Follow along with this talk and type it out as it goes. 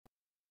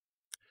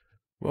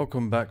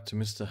Welcome back to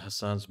Mr.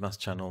 Hassan's Math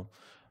Channel.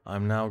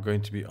 I'm now going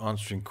to be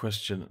answering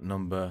question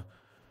number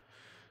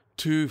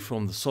 2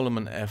 from the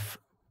Solomon F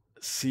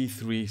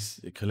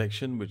C3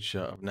 collection, which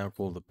I've now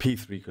called the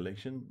P3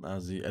 collection,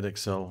 as the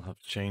Edexcel have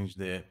changed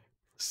their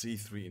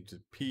C3 into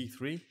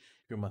P3,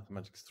 Pure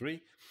Mathematics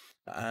 3.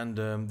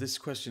 And this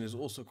question is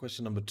also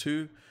question number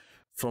 2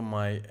 from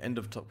my end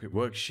of topic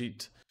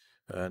worksheet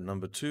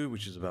number 2,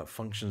 which is about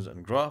functions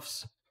and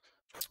graphs.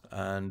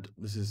 And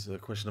this is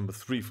question number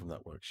 3 from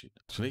that worksheet,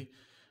 actually.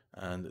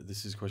 And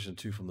this is question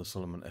 2 from the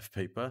Solomon F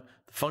paper.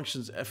 The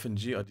functions f and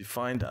g are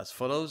defined as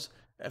follows.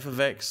 F of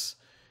x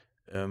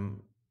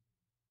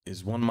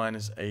is 1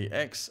 minus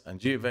ax, and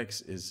g of x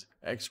is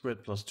x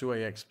squared plus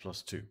 2ax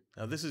plus 2.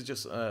 Now this is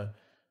just the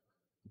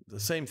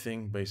same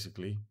thing,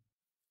 basically,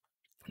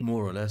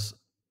 more or less,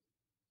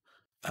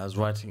 as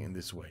writing in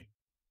this way.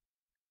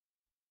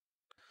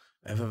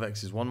 F of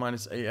x is 1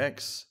 minus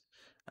ax,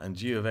 and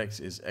g of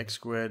x is x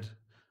squared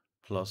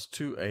plus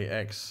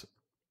 2ax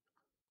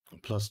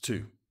plus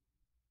 2.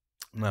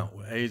 Now,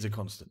 a is a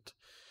constant.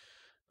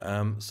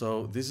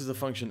 So this is a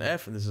function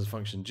f, and this is a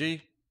function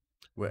g,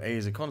 where a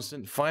is a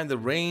constant. Find the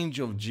range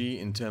of g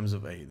in terms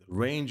of a. The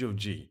range of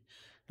g.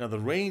 Now, the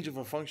range of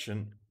a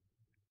function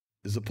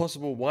is the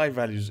possible y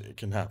values it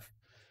can have.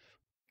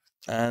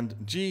 And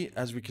g,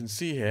 as we can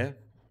see here,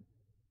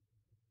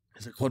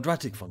 is a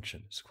quadratic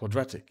function. It's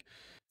quadratic.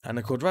 And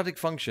a quadratic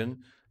function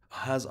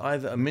has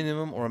either a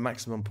minimum or a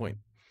maximum point.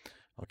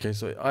 Okay,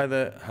 so it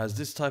either has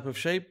this type of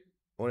shape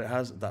or it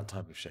has that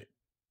type of shape.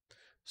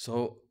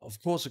 So,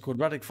 of course, a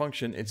quadratic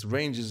function, its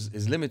range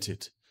is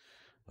limited.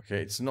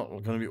 Okay, it's not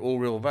going to be all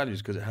real values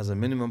because it has a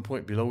minimum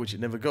point below which it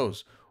never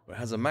goes, or it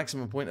has a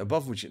maximum point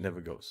above which it never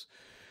goes.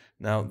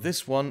 Now,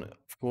 this one,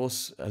 of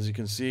course, as you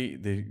can see,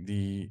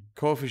 the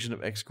coefficient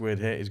of x squared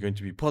here is going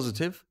to be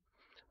positive.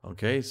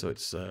 Okay, so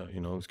it's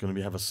it's going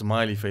to have a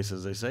smiley face,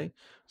 as they say.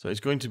 So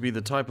it's going to be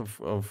the type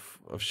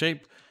of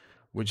shape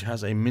which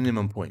has a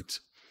minimum point.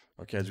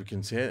 Okay, as we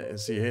can see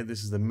here,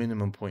 this is the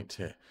minimum point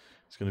here.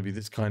 It's going to be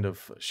this kind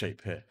of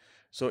shape here.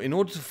 So in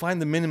order to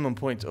find the minimum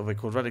point of a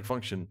quadratic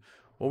function,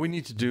 what we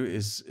need to do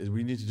is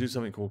we need to do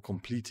something called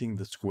completing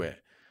the square.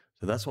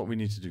 So that's what we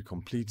need to do,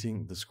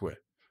 completing the square.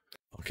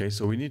 Okay,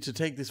 so we need to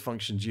take this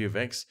function g of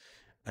x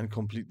and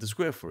complete the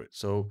square for it.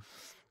 So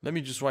let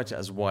me just write it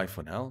as y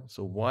for now.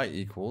 So y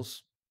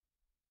equals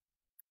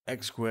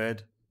x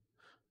squared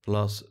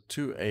plus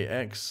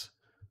 2ax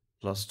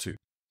plus 2.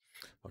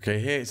 Okay,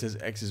 here it says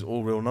x is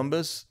all real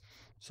numbers.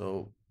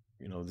 So,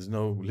 there's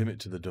no limit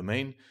to the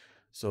domain.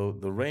 So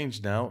the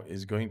range now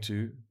is going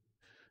to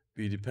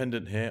be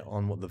dependent here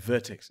on what the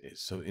vertex is.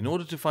 So in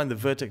order to find the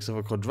vertex of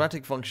a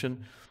quadratic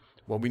function,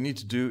 what we need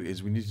to do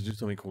is we need to do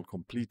something called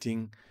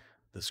completing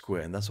the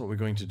square. And that's what we're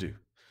going to do.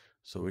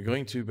 So we're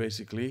going to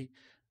basically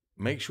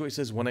make sure it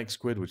says 1x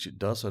squared, which it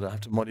does, so I don't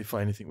have to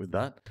modify anything with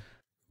that.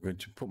 I'm going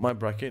to put my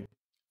bracket,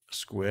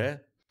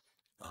 square,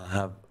 I'll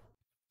have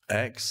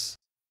x,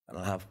 and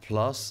I'll have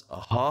plus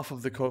a half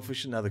of the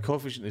coefficient. Now the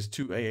coefficient is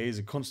 2a, a is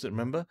a constant,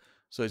 remember?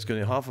 So it's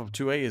going to be half of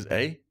 2a is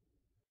a.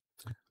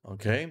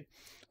 Okay,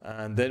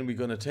 and then we're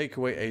going to take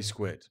away a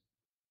squared.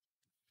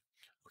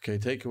 Okay,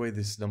 take away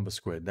this number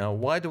squared. Now,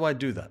 why do I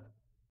do that?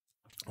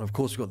 Of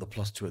course, we've got the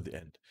plus 2 at the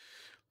end.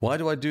 Why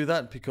do I do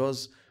that?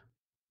 Because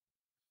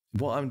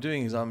what I'm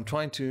doing is I'm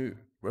trying to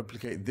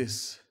replicate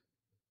this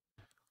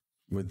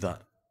with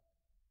that.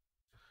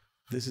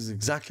 This is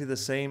exactly the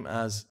same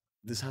as,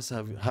 this has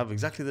to have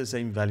exactly the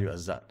same value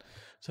as that.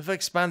 So if I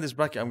expand this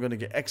bracket, I'm going to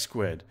get x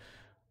squared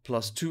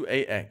plus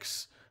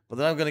 2ax. But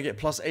then I'm going to get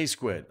plus a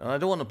squared. And I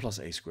don't want a plus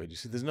a squared. You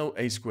see, there's no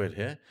a squared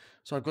here.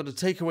 So I've got to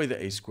take away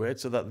the a squared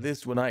so that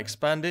this, when I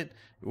expand it,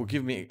 it will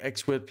give me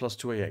x squared plus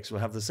 2ax.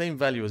 We'll have the same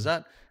value as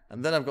that.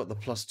 And then I've got the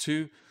plus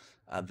 2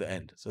 at the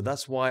end. So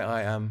that's why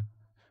I am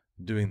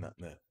doing that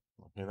there.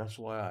 Okay, that's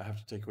why I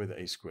have to take away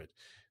the a squared.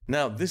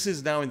 Now, this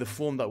is now in the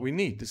form that we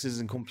need. This is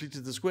in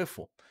completed the square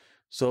form.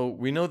 So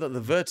we know that the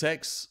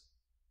vertex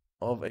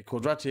of a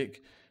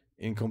quadratic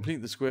in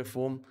complete the square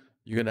form,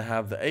 you're going to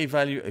have the a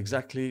value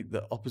exactly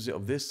the opposite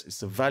of this. It's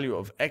the value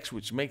of x,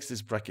 which makes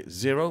this bracket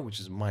 0, which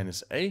is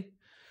minus a.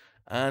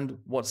 And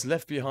what's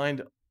left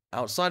behind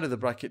outside of the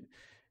bracket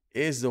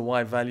is the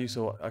y value.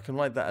 So I can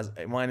write that as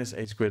minus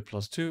a squared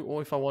plus 2,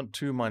 or if I want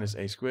 2 minus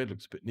a squared,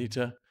 looks a bit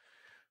neater.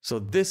 So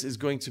this is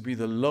going to be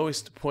the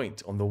lowest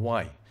point on the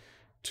y,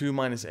 2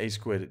 minus a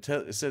squared.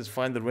 It says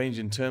find the range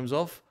in terms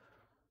of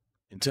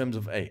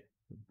a,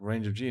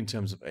 range of g in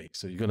terms of a.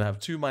 So you're going to have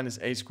 2 minus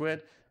a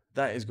squared.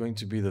 That is going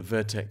to be the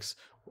vertex.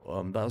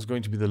 That is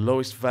going to be the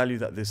lowest value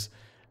that this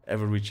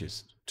ever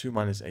reaches, 2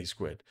 minus a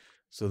squared.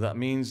 So that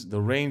means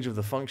the range of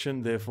the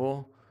function,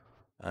 therefore,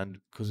 and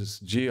because it's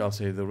g, I'll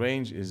say the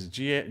range is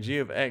g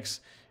of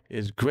x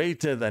is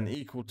greater than or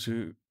equal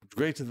to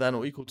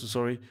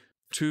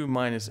 2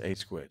 minus a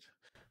squared.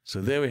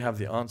 So there we have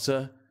the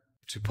answer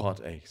to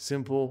part A.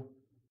 Simple,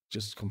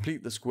 just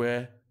complete the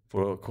square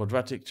for a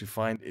quadratic to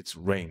find its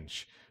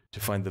range. To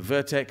find the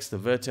vertex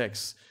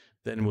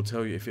then will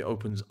tell you if it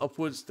opens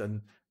upwards,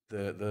 then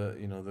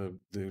the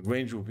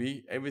range will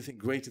be everything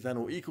greater than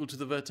or equal to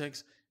the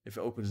vertex. If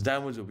it opens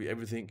downwards, it'll be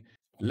everything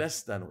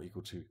less than or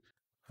equal to,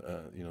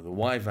 the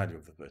y value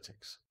of the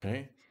vertex.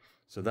 Okay,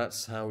 so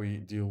that's how we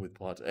deal with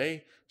part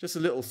A. Just a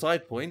little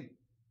side point.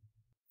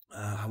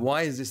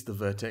 Why is this the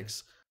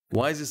vertex?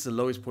 Why is this the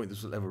lowest point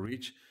this will ever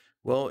reach?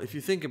 Well, if you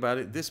think about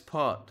it, this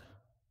part,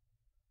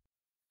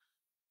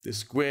 this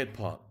squared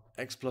part,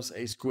 x plus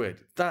a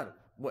squared, that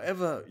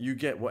whatever you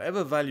get,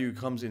 whatever value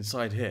comes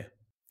inside here,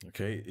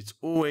 okay, it's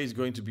always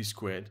going to be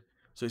squared.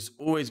 So it's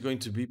always going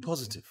to be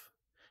positive.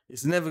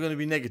 It's never going to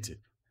be negative.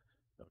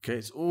 Okay,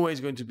 it's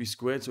always going to be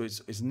squared, so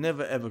it's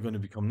never ever going to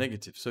become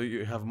negative. So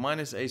you have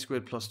minus a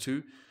squared plus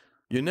 2.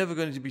 You're never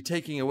going to be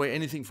taking away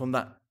anything from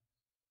that.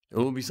 It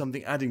will be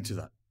something adding to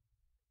that.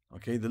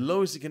 Okay, the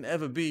lowest it can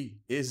ever be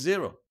is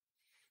 0,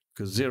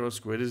 because 0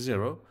 squared is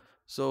 0.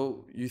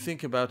 So you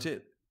think about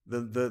it,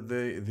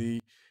 the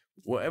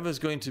whatever's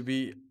going to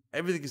be,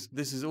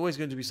 this is always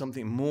going to be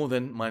something more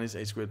than minus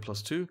a squared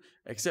plus 2,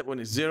 except when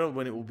it's 0,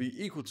 when it will be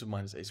equal to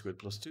minus a squared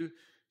plus 2.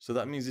 So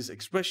that means this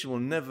expression will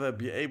never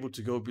be able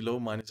to go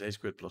below minus a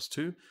squared plus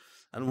 2.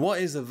 And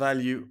what is the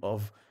value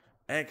of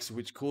x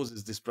which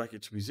causes this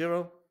bracket to be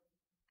 0?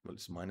 Well,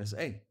 it's minus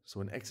a. So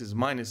when x is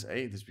minus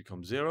a, this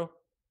becomes 0.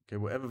 Okay,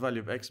 whatever value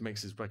of x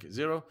makes this bracket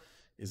 0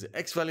 is the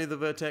x value of the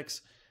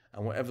vertex,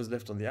 and whatever's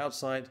left on the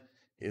outside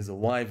is the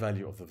y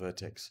value of the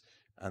vertex.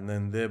 And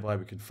then thereby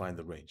we can find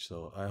the range.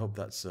 So I hope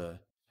that's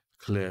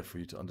clear for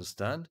you to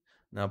understand.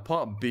 Now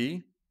part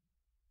B,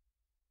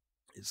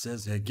 it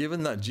says here,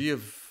 given that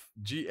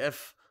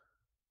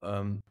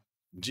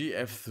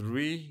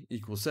GF3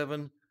 equals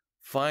 7,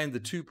 find the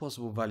two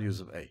possible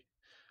values of A.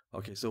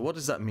 Okay, so what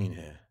does that mean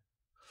here?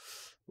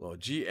 Well,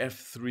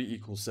 GF3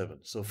 equals 7.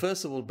 So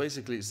first of all,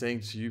 basically it's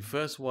saying to you,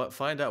 first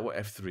find out what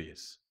F3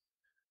 is.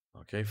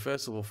 Okay,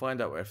 first of all,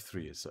 find out what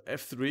F3 is. So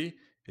F3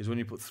 is when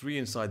you put 3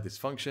 inside this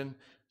function.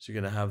 So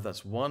you're going to have,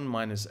 that's 1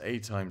 minus a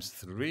times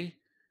 3,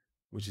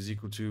 which is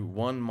equal to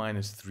 1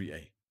 minus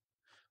 3a.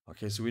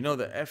 Okay, so we know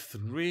that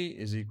F3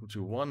 is equal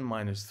to 1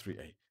 minus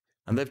 3a.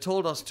 And they've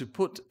told us to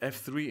put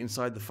F3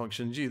 inside the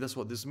function g. That's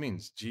what this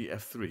means,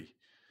 GF3.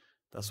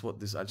 That's what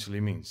this actually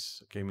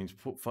means. Okay, it means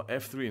put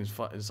F3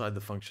 inside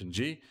the function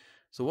g.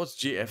 So what's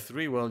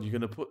GF3? Well, you're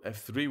going to put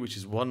F3, which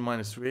is 1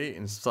 minus 3a,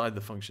 inside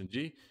the function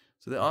g.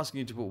 So they're asking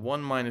you to put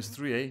 1 minus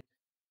 3a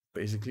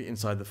basically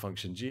inside the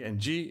function g. And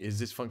g is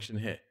this function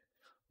here.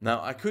 Now,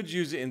 I could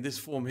use it in this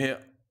form here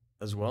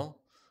as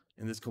well,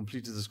 in this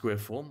completed the square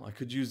form. I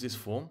could use this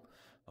form.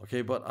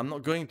 Okay, but I'm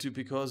not going to,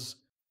 because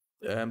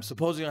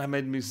supposing I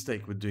made a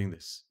mistake with doing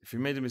this. If you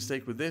made a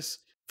mistake with this,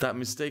 that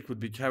mistake would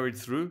be carried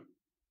through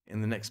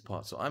in the next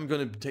part. So I'm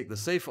going to take the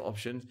safer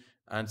option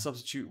and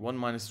substitute 1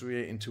 minus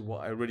 3a into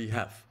what I already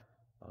have.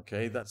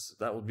 Okay,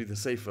 that would be the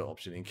safer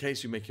option. In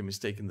case you make a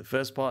mistake in the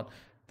first part,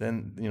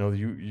 then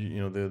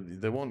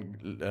they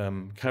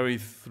won't carry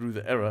through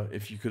the error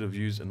if you could have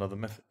used another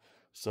method.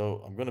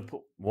 So I'm going to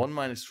put 1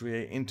 minus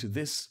 3a into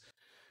this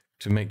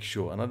to make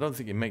sure. And I don't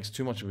think it makes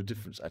too much of a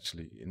difference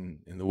actually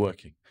in the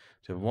working.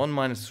 So 1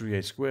 minus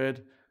 3a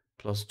squared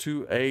plus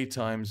 2a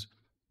times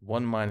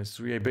 1 minus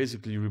 3a.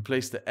 Basically, you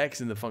replace the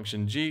x in the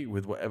function g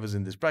with whatever's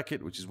in this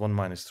bracket, which is 1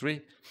 minus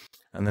 3.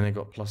 And then I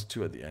got plus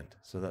 2 at the end.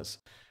 So that's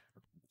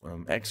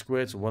x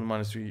squared, so 1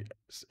 minus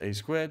 3a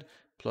squared,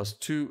 plus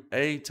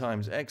 2a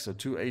times x, so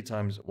 2a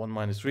times 1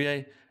 minus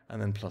 3a,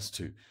 and then plus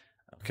 2.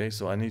 Okay,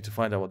 so I need to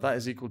find out what that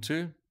is equal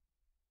to.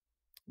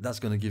 That's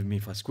going to give me,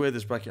 if I square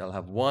this bracket, I'll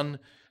have 1.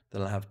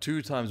 Then I'll have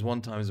 2 times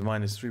 1 times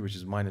minus 3, which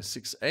is minus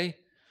 6a.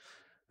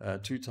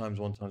 2 times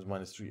 1 times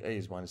minus 3a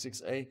is minus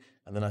 6a.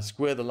 And then I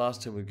square the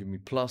last term, will give me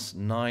plus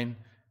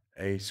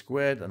 9a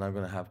squared. And I'm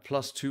going to have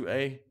plus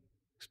 2a,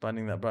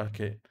 expanding that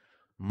bracket,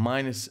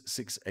 minus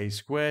 6a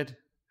squared,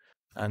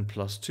 and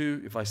plus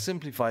 2. If I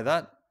simplify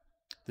that,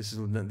 this is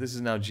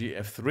now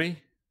GF3.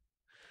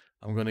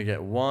 I'm going to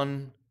get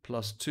 1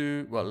 plus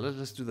 2. Well,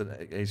 let's do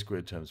the a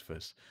squared terms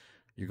first.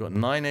 You've got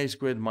 9a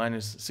squared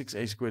minus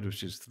 6a squared,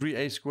 which is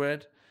 3a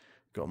squared.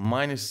 You've got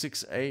minus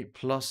 6a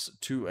plus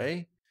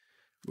 2a,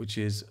 which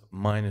is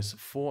minus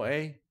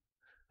 4a.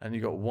 And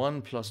you got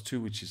 1 plus 2,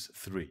 which is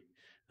 3.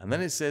 And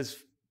then it says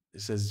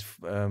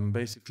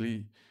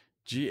basically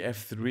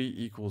GF3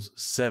 equals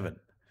 7.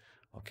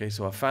 Okay,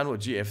 so I found what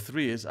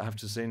GF3 is. I have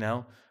to say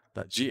now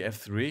that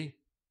GF3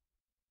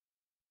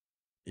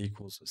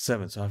 equals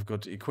 7. So I've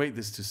got to equate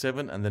this to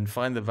 7 and then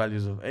find the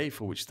values of a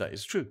for which that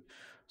is true.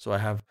 So I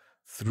have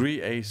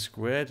 3a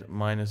squared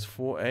minus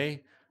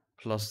 4a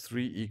plus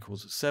 3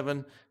 equals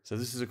 7. So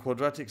this is a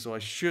quadratic, so I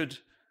should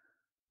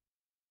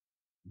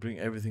bring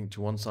everything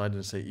to one side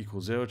and say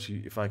equals 0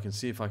 to, if I can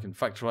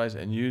factorize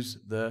and use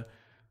the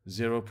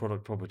 0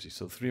 product property.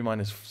 So 3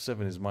 minus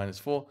 7 is minus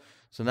 4.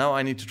 So now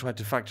I need to try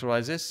to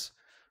factorize this.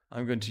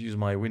 I'm going to use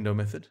my window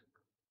method.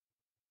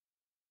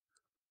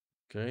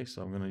 Okay,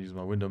 so I'm going to use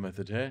my window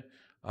method here.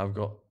 I've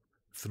got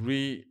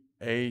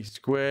 3a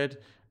squared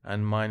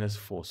and minus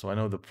 4. So I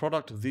know the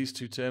product of these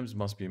two terms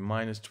must be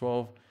minus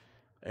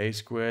 12a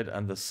squared,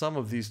 and the sum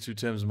of these two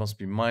terms must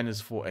be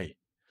minus 4a.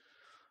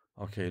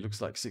 Okay, it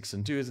looks like 6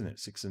 and 2, isn't it?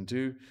 6 and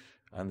 2,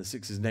 and the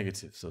 6 is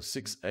negative. So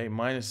 6a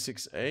minus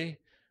 6a,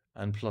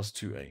 and plus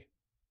 2a.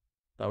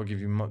 That will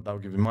give you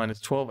minus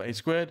 12a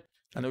squared,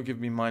 and it will give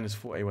me minus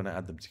 4a when I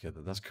add them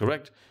together. That's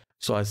correct.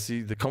 So I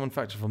see the common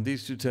factor from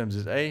these two terms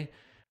is a,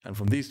 and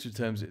from these two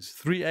terms it's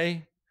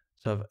 3a.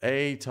 So I have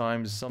a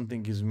times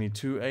something gives me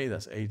 2a,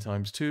 that's a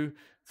times 2.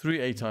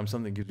 3a times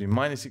something gives me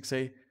minus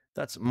 6a,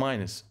 that's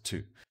minus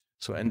 2.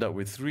 So I end up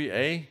with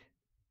 3a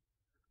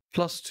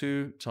plus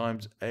 2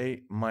 times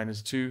a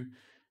minus 2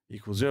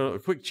 equals 0. A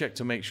quick check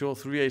to make sure.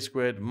 3a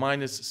squared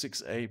minus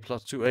 6a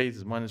plus 2a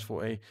is minus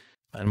 4a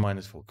and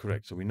minus 4.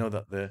 Correct. So we know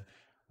that there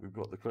we've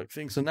got the correct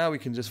thing. So now we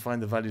can just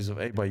find the values of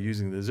a by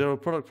using the zero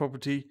product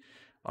property.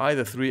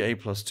 Either 3a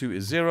plus 2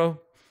 is 0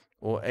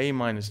 or a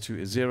minus 2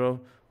 is 0.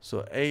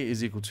 So a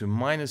is equal to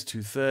minus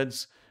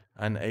 2/3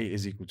 and a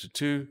is equal to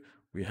 2.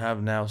 We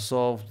have now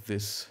solved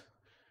this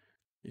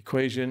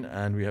equation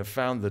and we have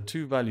found the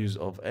two values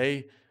of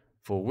a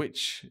for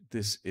which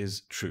this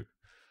is true.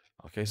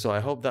 Okay, so I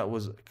hope that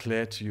was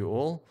clear to you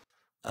all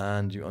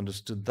and you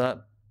understood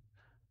that.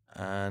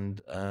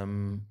 And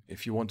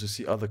if you want to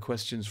see other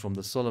questions from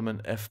the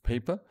Solomon F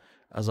paper,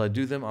 as I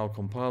do them, I'll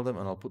compile them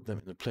and I'll put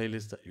them in a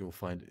playlist that you'll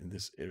find in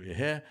this area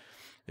here.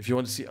 If you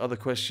want to see other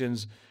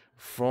questions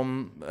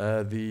from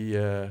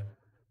the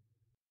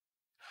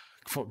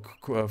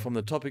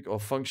topic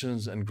of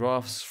functions and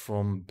graphs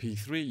from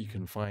P3, you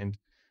can find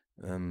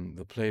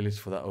the playlist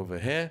for that over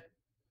here.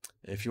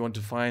 If you want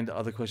to find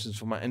other questions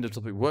from my end of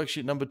topic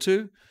worksheet number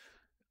 2,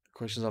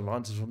 questions I've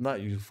answered from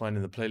that, you'll find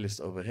in the playlist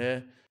over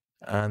here.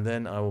 And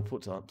then I will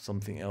put up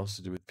something else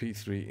to do with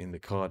P3 in the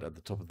card at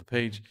the top of the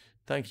page.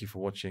 Thank you for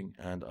watching,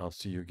 and I'll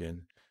see you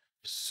again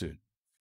soon.